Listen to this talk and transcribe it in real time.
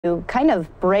To kind of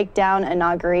break down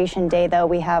Inauguration Day, though,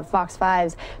 we have Fox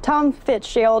 5's Tom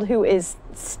Fitzgerald, who is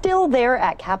still there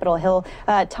at Capitol Hill.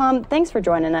 Tom, thanks for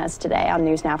joining us today on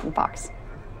News Now from Fox.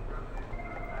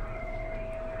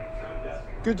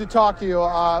 Good to talk to you.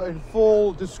 In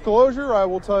full disclosure, I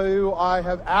will tell you I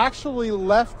have actually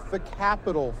left the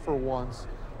Capitol for once,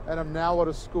 and I'm now at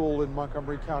a school in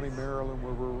Montgomery County, Maryland,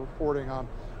 where we're reporting on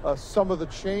some of the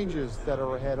changes that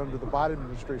are ahead under the Biden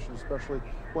administration, especially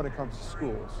when it comes to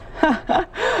schools.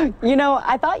 You know,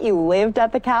 I thought you lived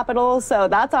at the Capitol, so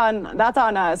that's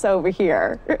on us over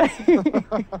here.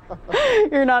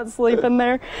 You're not sleeping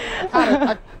there.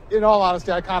 In all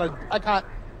honesty, I kind of.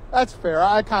 That's fair.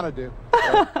 I kind of do.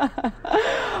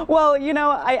 Well, you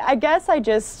know, I guess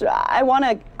I want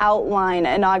to outline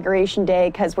Inauguration Day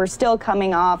because we're still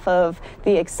coming off of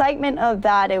the excitement of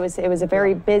that. It was a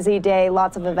very busy day,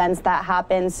 lots of events that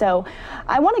happened. So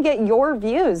I want to get your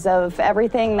views of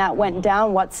everything that went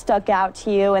down, what stuck out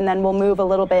to you, and then we'll move a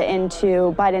little bit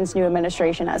into Biden's new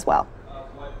administration as well.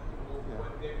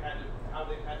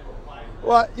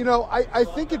 Well, you know, I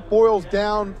think it boils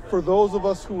down for those of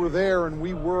us who were there, and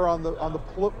we were on the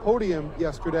podium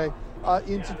yesterday,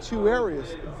 into two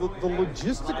areas: the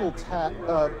logistical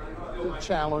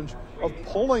challenge of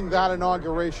pulling that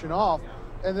inauguration off,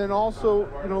 and then also,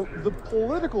 you know, the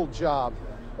political job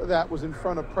that was in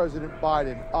front of President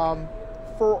Biden.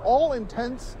 For all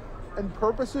intents and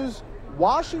purposes,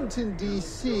 Washington,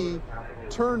 D.C.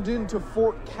 turned into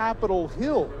Fort Capitol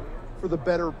Hill for the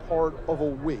better part of a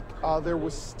week. There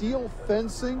was steel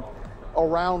fencing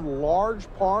around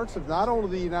large parts of not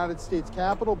only the United States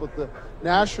Capitol, but the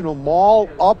National Mall,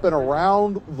 up and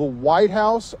around the White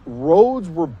House. Roads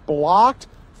were blocked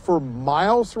for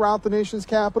miles throughout the nation's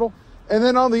capital. And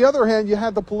then on the other hand, you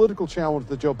had the political challenge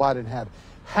that Joe Biden had.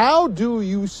 How do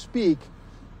you speak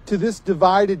to this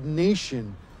divided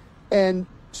nation and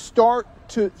start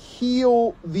to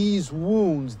heal these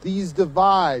wounds, these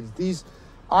divides, these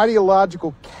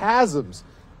ideological chasms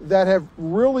that have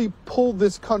really pulled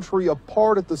this country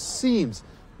apart at the seams,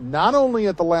 not only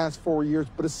at the last 4 years,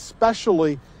 but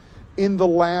especially in the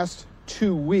last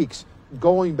 2 weeks,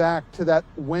 going back to that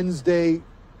Wednesday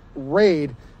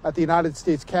raid at the United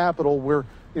States Capitol, where,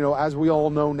 you know, as we all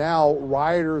know now,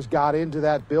 rioters got into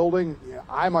that building.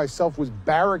 I myself was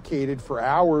barricaded for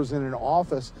hours in an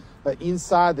office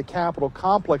inside the Capitol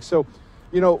complex. So,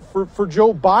 you know, for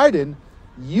Joe Biden,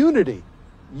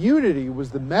 Unity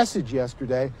was the message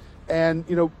yesterday. And,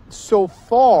 you know, so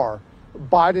far,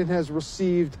 Biden has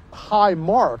received high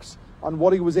marks on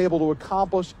what he was able to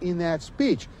accomplish in that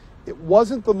speech. It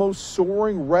wasn't the most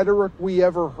soaring rhetoric we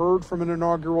ever heard from an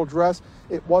inaugural address.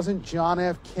 It wasn't John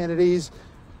F. Kennedy's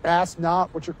 "ask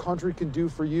not what your country can do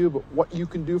for you, but what you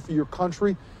can do for your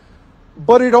country."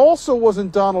 But it also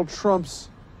wasn't Donald Trump's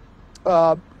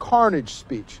carnage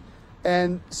speech.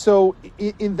 And so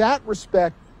in that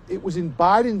respect, it was in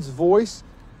Biden's voice,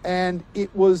 and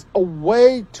it was a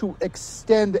way to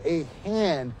extend a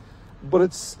hand, but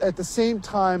it's at the same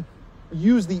time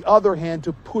use the other hand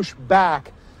to push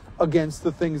back against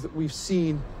the things that we've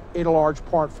seen in a large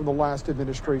part from the last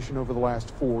administration over the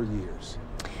last 4 years.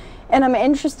 And I'm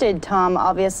interested, Tom,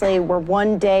 obviously we're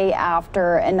one day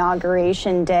after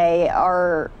Inauguration Day.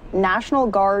 Are National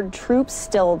Guard troops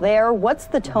still there? What's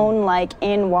the tone like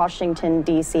in Washington,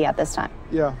 D.C. at this time?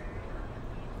 Yeah.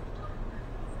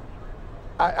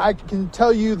 I can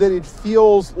tell you that it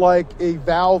feels like a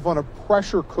valve on a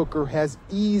pressure cooker has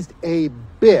eased a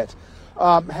bit.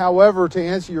 However, to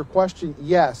answer your question,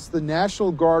 yes, the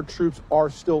National Guard troops are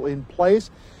still in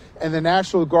place, and the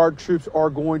National Guard troops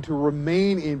are going to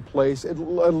remain in place, at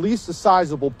least a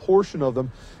sizable portion of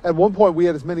them. At one point, we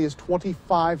had as many as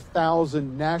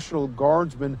 25,000 National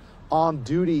Guardsmen on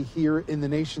duty here in the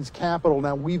nation's capital.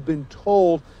 Now, we've been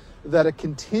told that a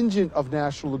contingent of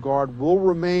National Guard will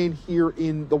remain here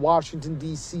in the Washington,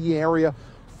 D.C. area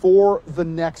for the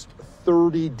next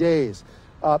 30 days.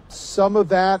 Some of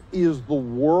that is the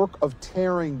work of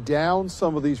tearing down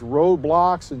some of these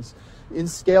roadblocks and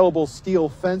inscalable steel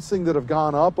fencing that have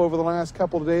gone up over the last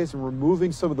couple of days, and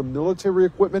removing some of the military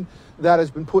equipment that has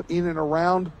been put in and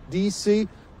around D.C.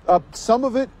 Some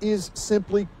of it is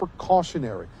simply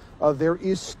precautionary. There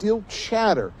is still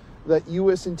chatter that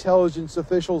U.S. intelligence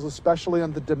officials, especially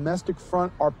on the domestic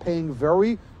front, are paying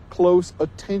very close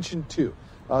attention to.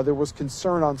 There was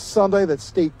concern on Sunday that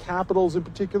state capitals in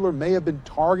particular may have been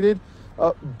targeted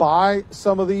by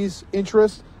some of these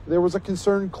interests. There was a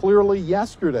concern clearly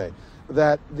yesterday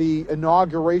that the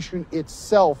inauguration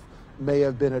itself may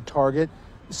have been a target.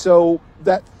 So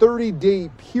that 30-day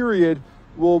period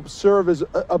will serve as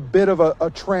a bit of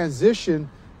a transition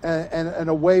and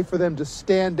a way for them to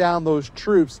stand down those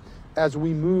troops as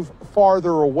we move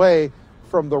farther away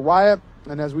from the riot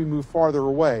and as we move farther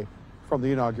away from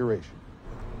the inauguration.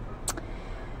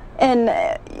 And,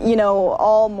 you know,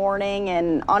 all morning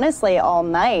and honestly all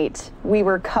night, we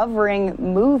were covering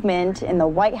movement in the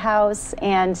White House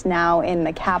and now in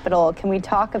the Capitol. Can we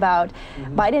talk about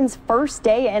Biden's first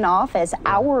day in office,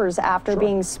 hours after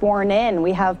being sworn in?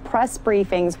 We have press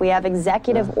briefings, we have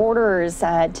executive orders.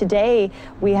 Today,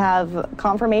 we have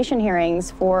confirmation hearings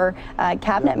for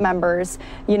cabinet members.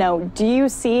 You know, do you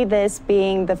see this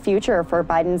being the future for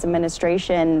Biden's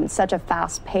administration, such a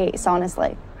fast pace,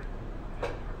 honestly?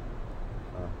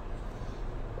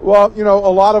 Well, you know,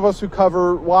 a lot of us who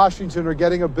cover Washington are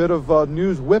getting a bit of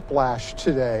news whiplash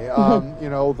today. You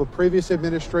know, the previous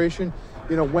administration,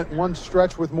 you know, went one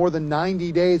stretch with more than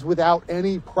 90 days without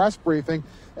any press briefing.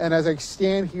 And as I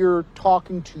stand here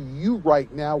talking to you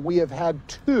right now, we have had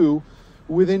two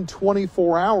within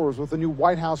 24 hours with the new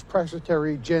White House Press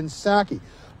Secretary, Jen Psaki.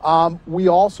 We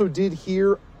also did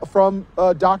hear from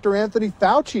Dr. Anthony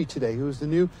Fauci today, who is the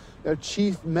new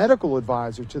chief medical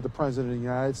advisor to the President of the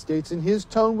United States, and his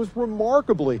tone was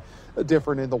remarkably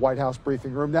different in the White House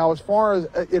briefing room. Now, as far as,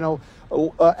 you know,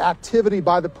 activity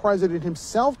by the President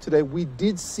himself today, we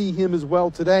did see him as well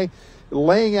today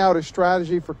laying out a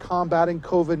strategy for combating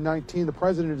COVID-19. The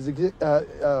President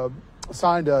has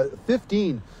signed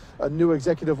 15 new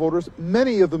executive orders,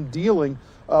 many of them dealing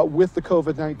with the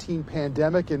COVID-19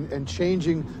 pandemic and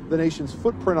changing the nation's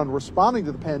footprint on responding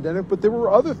to the pandemic. But there were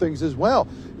other things as well.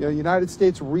 You know, the United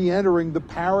States re-entering the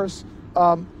Paris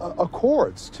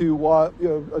Accords to you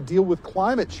know, deal with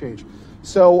climate change.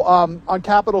 So on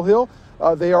Capitol Hill,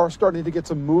 they are starting to get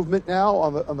some movement now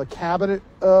on the cabinet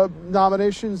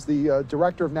nominations. The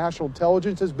Director of National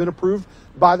Intelligence has been approved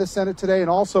by the Senate today, and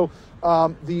also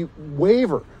the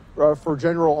waiver for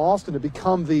General Austin to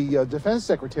become the defense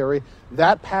secretary,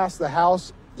 that passed the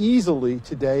House easily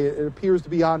today. It appears to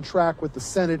be on track with the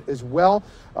Senate as well.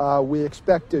 We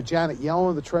expect Janet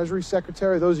Yellen, the Treasury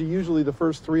Secretary. Those are usually the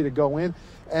first three to go in.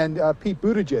 And Pete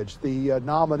Buttigieg, the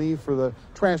nominee for the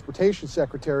Transportation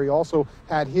Secretary, also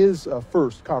had his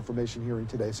first confirmation hearing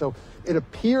today. So it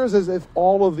appears as if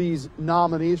all of these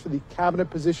nominees for the cabinet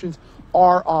positions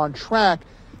are on track.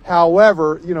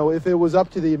 However, you know, if it was up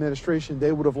to the administration,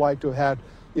 they would have liked to have had,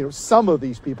 you know, some of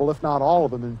these people, if not all of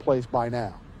them, in place by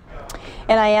now.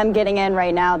 And I am getting in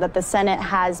right now that the Senate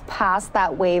has passed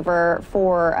that waiver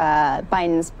for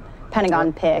Biden's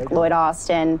Pentagon pick, Lloyd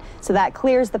Austin. So that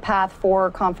clears the path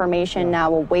for confirmation. Now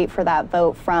we'll wait for that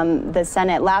vote from the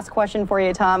Senate. Last question for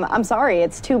you, Tom. I'm sorry,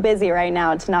 it's too busy right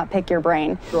now to not pick your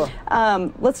brain. Sure.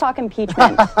 Let's talk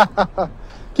impeachment.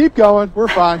 Keep going. We're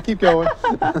fine. Keep going.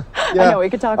 I know, we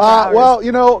could talk for hours. Well,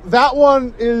 you know, that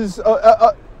one is, that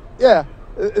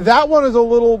one is a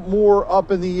little more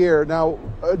up in the air. Now,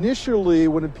 initially,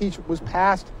 when impeachment was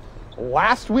passed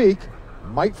last week,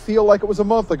 might feel like it was a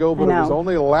month ago, but it was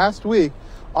only last week.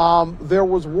 There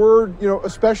was word, you know,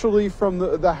 especially from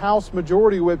the House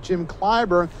Majority Whip, Jim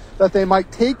Clyburn, that they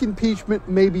might take impeachment,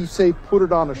 maybe say put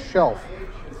it on a shelf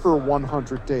for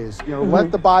 100 days. You know,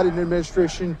 let the Biden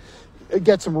administration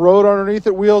get some road underneath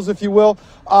its wheels, if you will.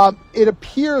 It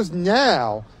appears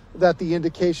now that the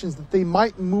indications that they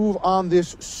might move on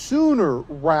this sooner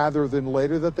rather than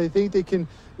later, that they think they can,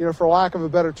 you know, for lack of a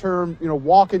better term, you know,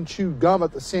 walk and chew gum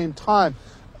at the same time.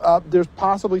 There's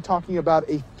possibly talking about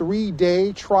a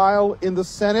 3-day trial in the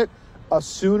Senate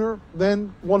sooner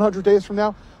than 100 days from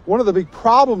now. One of the big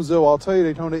problems, though, I'll tell you,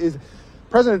 Daytona, is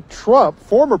President Trump,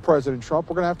 former President Trump,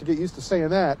 we're going to have to get used to saying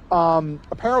that,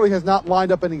 apparently has not lined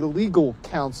up any legal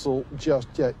counsel just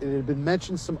yet. It had been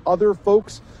mentioned some other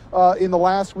folks in the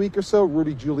last week or so,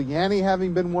 Rudy Giuliani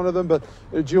having been one of them, but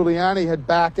Giuliani had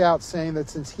backed out, saying that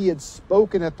since he had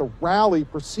spoken at the rally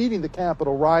preceding the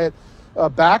Capitol riot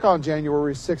back on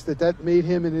January 6th, that made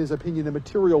him, in his opinion, a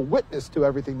material witness to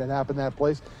everything that happened in that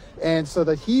place, and so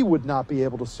that he would not be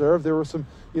able to serve. There were some,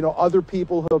 you know, other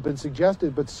people who have been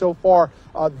suggested, but so far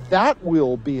that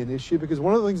will be an issue, because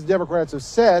one of the things the Democrats have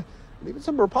said, and even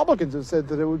some Republicans have said,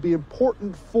 that it would be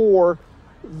important for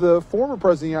the former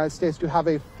president of the United States to have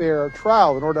a fair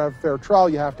trial. In order to have a fair trial,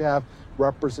 you have to have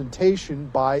representation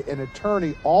by an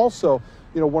attorney. Also,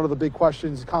 you know, one of the big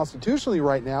questions constitutionally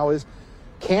right now is,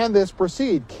 can this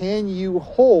proceed? Can you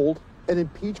hold an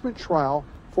impeachment trial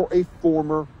for a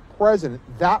former president?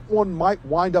 That one might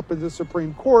wind up in the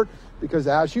Supreme Court, because,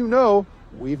 as you know,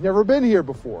 we've never been here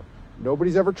before.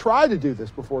 Nobody's ever tried to do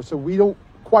this before, so we don't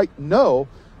quite know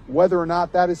whether or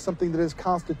not that is something that is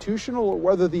constitutional, or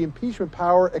whether the impeachment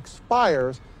power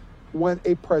expires when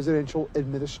a presidential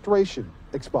administration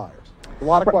expires. A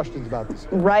lot of questions about this.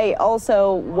 Right.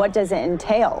 Also, what does it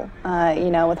entail,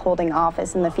 with holding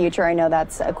office in the future? I know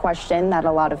that's a question that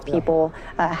a lot of people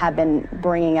have been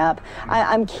bringing up.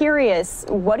 I'm curious,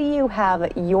 what do you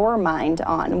have your mind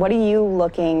on? What are you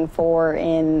looking for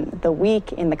in the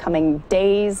week, in the coming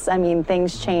days? I mean,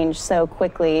 things change so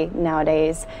quickly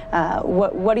nowadays.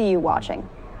 What are you watching?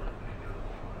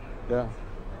 Yeah.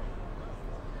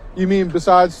 You mean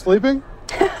besides sleeping?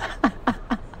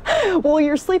 Well,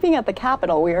 you're sleeping at the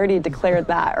Capitol. We already declared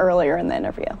that earlier in the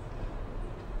interview.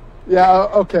 Yeah,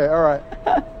 okay, all right.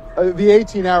 The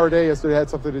 18-hour day yesterday had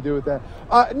something to do with that.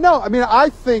 No, I mean, I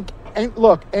think,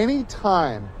 look,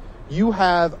 anytime you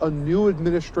have a new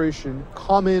administration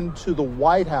come into the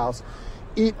White House,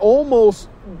 it almost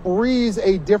breathes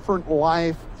a different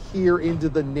life here into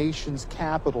the nation's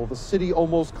capital. The city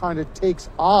almost kind of takes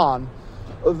on,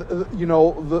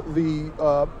 the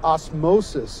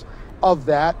osmosis of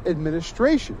that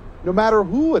administration, no matter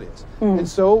who it is. And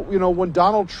so, when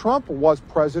Donald Trump was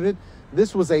president,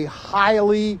 this was a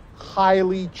highly,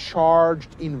 highly charged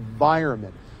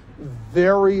environment,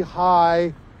 very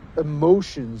high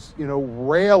emotions,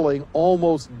 railing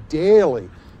almost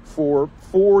daily for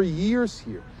 4 years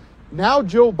here. Now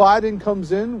Joe Biden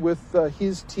comes in with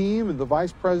his team and the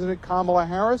Vice President Kamala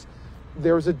Harris.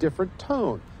 There's a different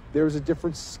tone. There's a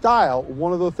different style.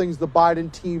 One of the things the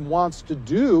Biden team wants to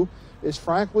do is,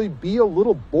 frankly, be a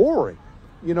little boring.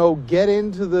 Get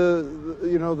into the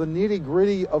nitty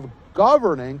gritty of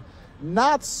governing,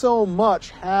 not so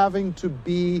much having to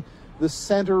be the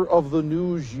center of the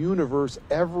news universe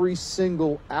every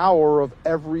single hour of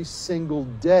every single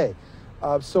day.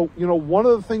 So, one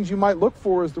of the things you might look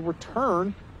for is the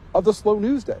return of the slow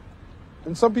news day.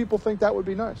 And some people think that would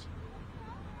be nice.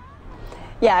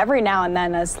 Yeah, every now and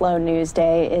then a slow news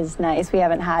day is nice. We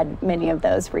haven't had many of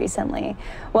those recently.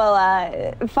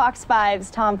 Well, Fox 5's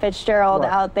Tom Fitzgerald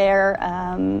out there,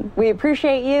 we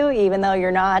appreciate you, even though you're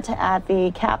not at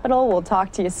the Capitol. We'll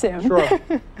talk to you soon. Sure.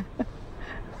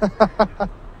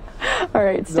 All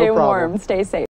right, stay warm, stay safe.